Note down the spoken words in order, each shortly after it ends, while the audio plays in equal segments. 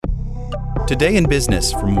Today in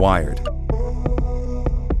Business from Wired.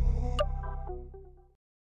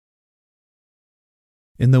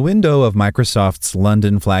 In the window of Microsoft's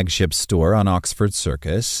London flagship store on Oxford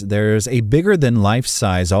Circus, there's a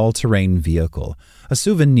bigger-than-life-size all-terrain vehicle, a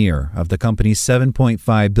souvenir of the company's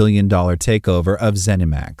 $7.5 billion takeover of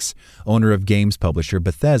ZeniMax, owner of games publisher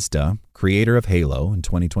Bethesda, creator of Halo in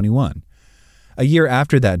 2021. A year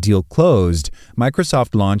after that deal closed,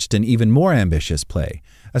 Microsoft launched an even more ambitious play,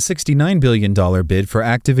 a $69 billion bid for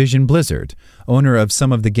Activision Blizzard, owner of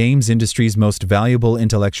some of the games industry's most valuable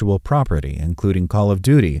intellectual property, including Call of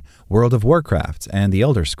Duty, World of Warcraft, and The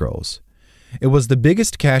Elder Scrolls. It was the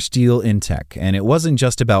biggest cash deal in tech, and it wasn't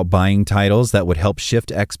just about buying titles that would help shift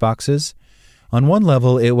Xboxes. On one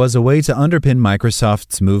level, it was a way to underpin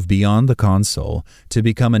Microsoft's move beyond the console to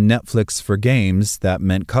become a Netflix for games that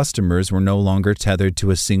meant customers were no longer tethered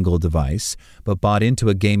to a single device, but bought into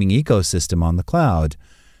a gaming ecosystem on the cloud.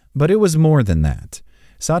 But it was more than that.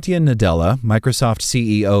 Satya Nadella, Microsoft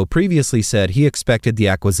CEO, previously said he expected the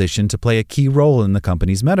acquisition to play a key role in the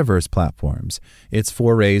company's metaverse platforms, its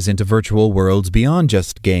forays into virtual worlds beyond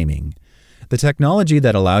just gaming. The technology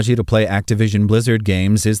that allows you to play Activision Blizzard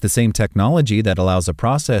games is the same technology that allows a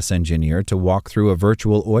process engineer to walk through a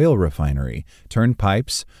virtual oil refinery, turn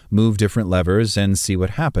pipes, move different levers, and see what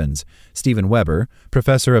happens. Stephen Weber,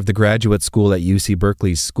 professor of the graduate school at UC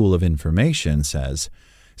Berkeley's School of Information, says,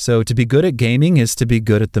 "So to be good at gaming is to be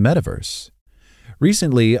good at the metaverse."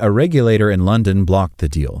 Recently, a regulator in London blocked the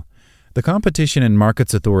deal. The Competition and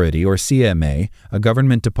Markets Authority, or CMA, a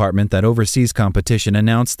government department that oversees competition,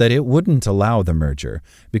 announced that it wouldn't allow the merger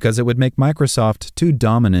because it would make Microsoft too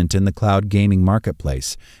dominant in the cloud gaming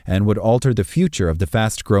marketplace and would alter the future of the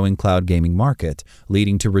fast-growing cloud gaming market,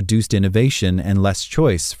 leading to reduced innovation and less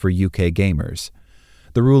choice for UK gamers.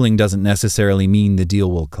 The ruling doesn't necessarily mean the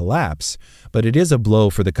deal will collapse, but it is a blow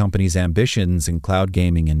for the company's ambitions in cloud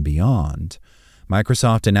gaming and beyond.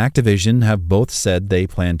 Microsoft and Activision have both said they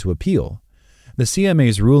plan to appeal. The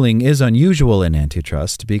CMA's ruling is unusual in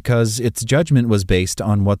antitrust because its judgment was based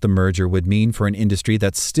on what the merger would mean for an industry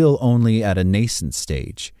that's still only at a nascent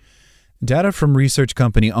stage. Data from research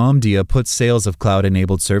company Omdia puts sales of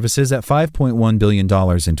cloud-enabled services at $5.1 billion in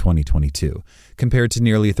 2022, compared to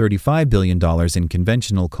nearly $35 billion in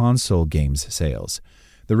conventional console games sales.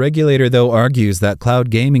 The regulator, though, argues that cloud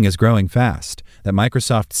gaming is growing fast, that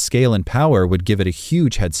Microsoft's scale and power would give it a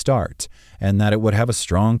huge head start, and that it would have a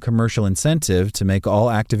strong commercial incentive to make all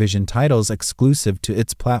Activision titles exclusive to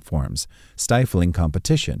its platforms, stifling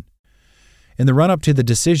competition. In the run-up to the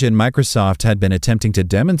decision, Microsoft had been attempting to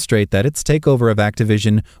demonstrate that its takeover of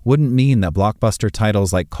Activision wouldn't mean that blockbuster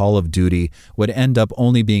titles like Call of Duty would end up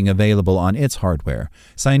only being available on its hardware,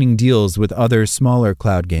 signing deals with other smaller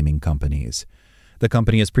cloud gaming companies. The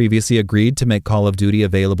company has previously agreed to make Call of Duty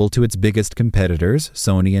available to its biggest competitors,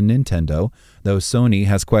 Sony and Nintendo, though Sony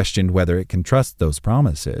has questioned whether it can trust those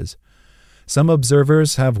promises. Some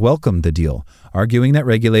observers have welcomed the deal, arguing that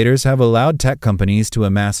regulators have allowed tech companies to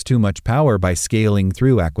amass too much power by scaling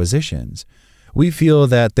through acquisitions. "We feel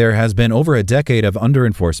that there has been over a decade of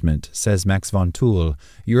under-enforcement," says Max von Tull,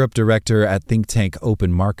 Europe director at think tank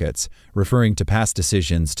Open Markets, referring to past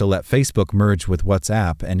decisions to let Facebook merge with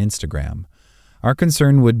WhatsApp and Instagram. "Our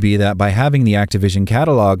concern would be that by having the Activision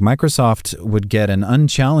catalog, Microsoft would get an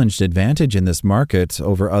unchallenged advantage in this market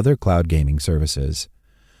over other cloud gaming services."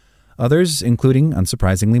 Others, including,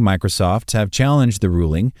 unsurprisingly, Microsoft, have challenged the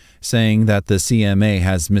ruling, saying that the CMA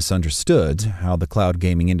has misunderstood how the cloud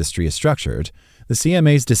gaming industry is structured. The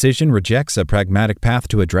CMA's decision rejects a pragmatic path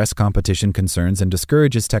to address competition concerns and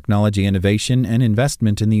discourages technology innovation and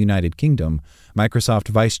investment in the United Kingdom, Microsoft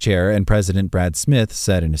Vice Chair and President Brad Smith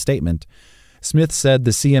said in a statement. Smith said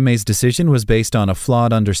the CMA's decision was based on a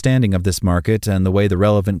flawed understanding of this market and the way the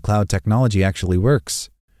relevant cloud technology actually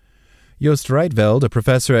works. Joost Rietveld, a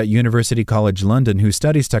professor at University College London who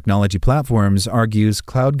studies technology platforms, argues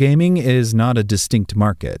cloud gaming is not a distinct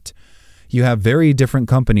market. You have very different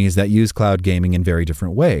companies that use cloud gaming in very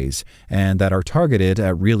different ways, and that are targeted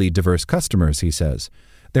at really diverse customers, he says.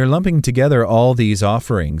 They're lumping together all these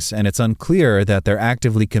offerings, and it's unclear that they're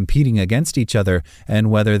actively competing against each other and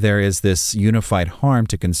whether there is this unified harm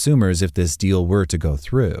to consumers if this deal were to go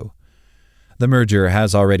through. The merger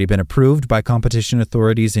has already been approved by competition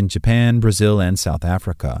authorities in Japan, Brazil, and South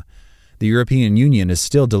Africa. The European Union is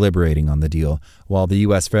still deliberating on the deal, while the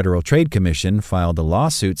U.S. Federal Trade Commission filed a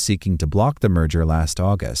lawsuit seeking to block the merger last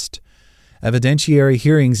August. Evidentiary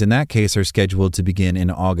hearings in that case are scheduled to begin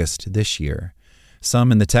in August this year.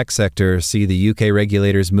 Some in the tech sector see the UK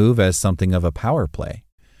regulators' move as something of a power play.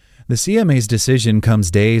 The CMA's decision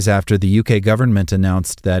comes days after the UK government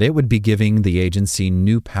announced that it would be giving the agency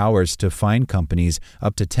new powers to fine companies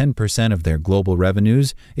up to 10% of their global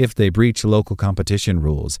revenues if they breach local competition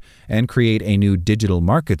rules, and create a new digital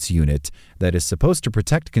markets unit that is supposed to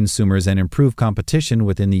protect consumers and improve competition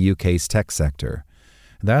within the UK's tech sector.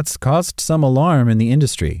 That's caused some alarm in the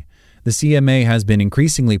industry. The CMA has been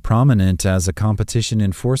increasingly prominent as a competition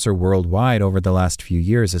enforcer worldwide over the last few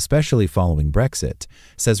years, especially following Brexit,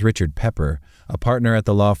 says Richard Pepper, a partner at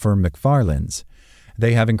the law firm McFarlane's.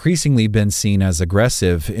 They have increasingly been seen as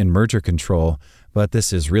aggressive in merger control, but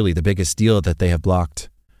this is really the biggest deal that they have blocked.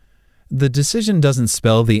 The decision doesn't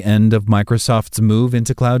spell the end of Microsoft's move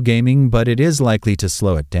into cloud gaming, but it is likely to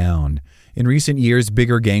slow it down. In recent years,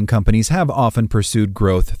 bigger game companies have often pursued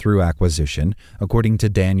growth through acquisition, according to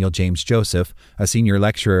Daniel James Joseph, a senior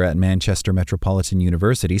lecturer at Manchester Metropolitan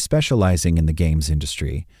University specializing in the games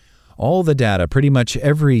industry. All the data pretty much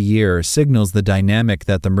every year signals the dynamic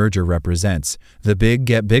that the merger represents. The big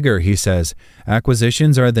get bigger, he says.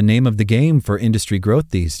 Acquisitions are the name of the game for industry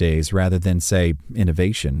growth these days, rather than, say,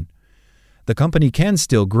 innovation. The company can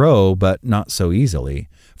still grow, but not so easily.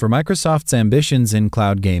 For Microsoft's ambitions in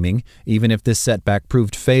cloud gaming, even if this setback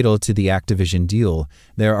proved fatal to the Activision deal,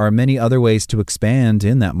 there are many other ways to expand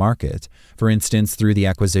in that market. For instance, through the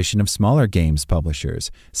acquisition of smaller games publishers,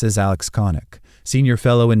 says Alex Connick, senior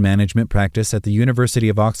fellow in management practice at the University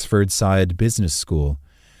of Oxford Saïd Business School.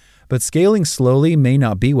 But scaling slowly may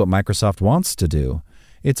not be what Microsoft wants to do.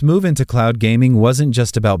 Its move into cloud gaming wasn't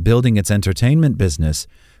just about building its entertainment business.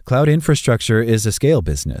 Cloud infrastructure is a scale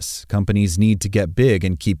business. Companies need to get big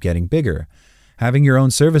and keep getting bigger. Having your own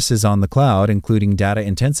services on the cloud, including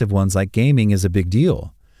data-intensive ones like gaming, is a big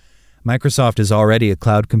deal. Microsoft is already a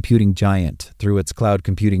cloud computing giant through its cloud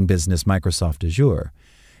computing business Microsoft Azure.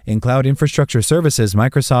 In cloud infrastructure services,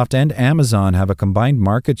 Microsoft and Amazon have a combined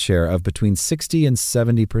market share of between 60 and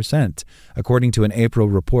 70%, according to an April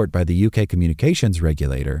report by the UK communications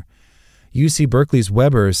regulator. UC Berkeley's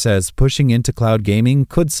Weber says pushing into cloud gaming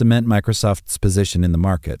could cement Microsoft's position in the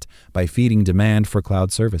market by feeding demand for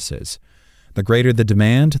cloud services. The greater the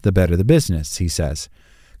demand, the better the business, he says.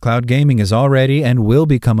 Cloud gaming is already and will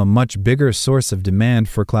become a much bigger source of demand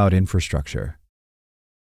for cloud infrastructure.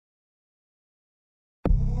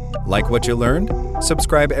 Like what you learned?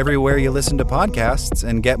 Subscribe everywhere you listen to podcasts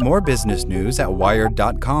and get more business news at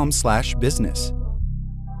wired.com/business.